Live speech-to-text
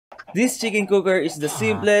This chicken cooker is the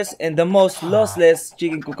simplest and the most lossless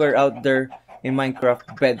chicken cooker out there in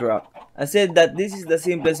Minecraft Bedrock. I said that this is the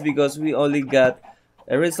simplest because we only got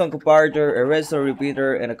a redstone comparator, a redstone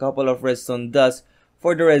repeater, and a couple of redstone dust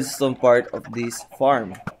for the redstone part of this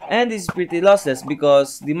farm. And this is pretty lossless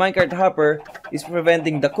because the minecart hopper is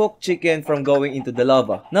preventing the cooked chicken from going into the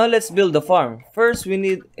lava. Now let's build the farm. First we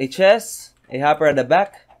need a chest, a hopper at the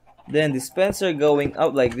back, then dispenser going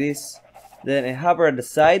out like this, then a hopper at the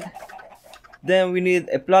side, then we need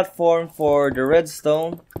a platform for the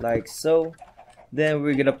redstone like so, then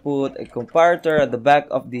we're gonna put a comparator at the back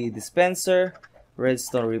of the dispenser,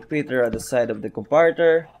 redstone repeater at the side of the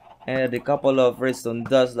comparator, and a couple of redstone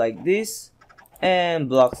dust like this, and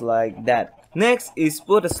blocks like that. Next is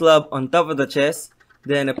put a slab on top of the chest,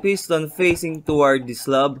 then a piston facing toward the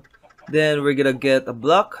slab, then we're gonna get a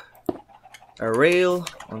block, a rail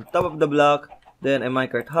on top of the block, then a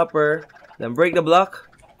minecart hopper, then break the block,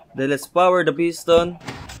 then let's power the piston,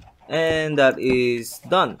 and that is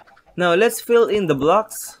done. Now let's fill in the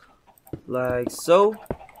blocks like so,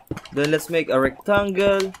 then let's make a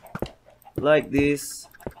rectangle like this,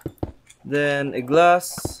 then a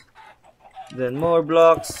glass, then more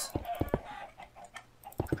blocks,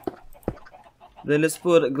 then let's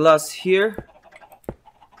put a glass here,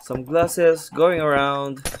 some glasses going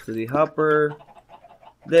around to the hopper,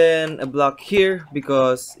 then a block here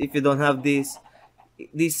because if you don't have this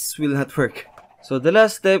will not work. So the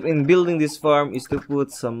last step in building this farm is to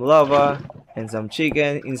put some lava and some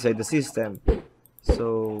chicken inside the system.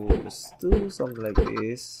 So let's do something like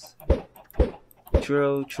this.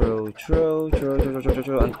 Throw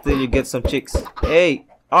until you get some chicks. Hey!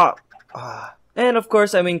 And of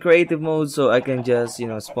course I'm in creative mode, so I can just, you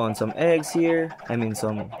know, spawn some eggs here. I mean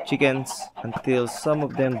some chickens until some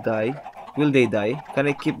of them die. Will they die? Can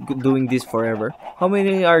I keep doing this forever? How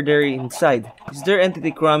many are there inside? Is there entity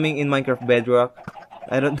cramming in Minecraft Bedrock?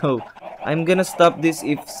 I don't know. I'm gonna stop this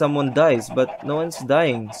if someone dies, but no one's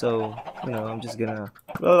dying, so, you know, I'm just gonna...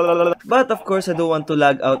 But of course I don't want to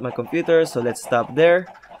lag out my computer, so let's stop there.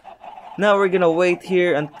 Now we're gonna wait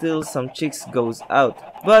here until some chicks goes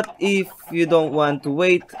out. But if you don't want to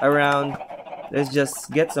wait around, let's just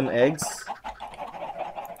get some eggs.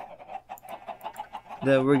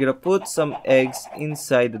 Then we're gonna put some eggs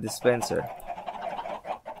inside the dispenser.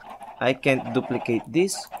 I can't duplicate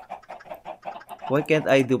this. Why can't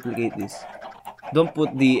I duplicate this? Don't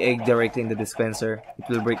put the egg directly in the dispenser. It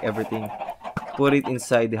will break everything. Put it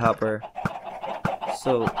inside the hopper.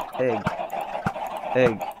 So, egg.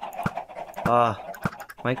 Egg.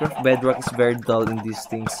 Minecraft Bedrock is very dull in these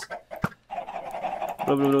things.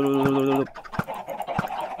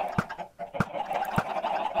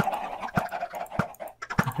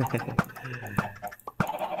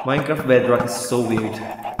 Minecraft Bedrock is so weird.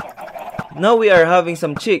 Now we are having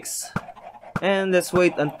some chicks, and let's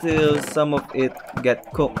wait until some of it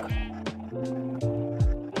get cooked.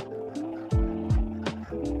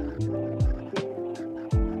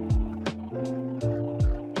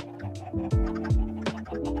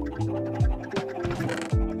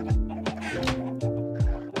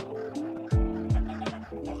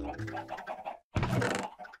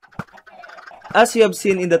 As you have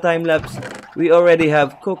seen in the time lapse, we already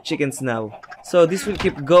have cooked chickens now. So this will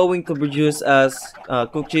keep going to produce us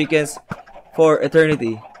cooked chickens for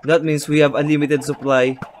eternity. That means we have unlimited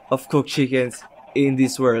supply of cooked chickens in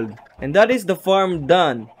this world. And that is the farm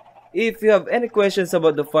done. If you have any questions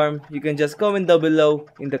about the farm, you can just comment down below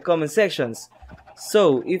in the comment sections.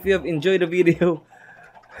 So if you have enjoyed the video...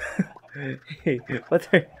 Hey, what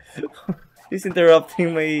are... He's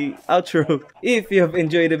interrupting my outro. If you have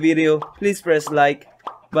enjoyed the video, please press like.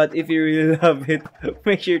 But if you really love it,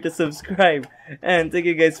 make sure to subscribe. And thank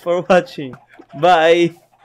you guys for watching. Bye!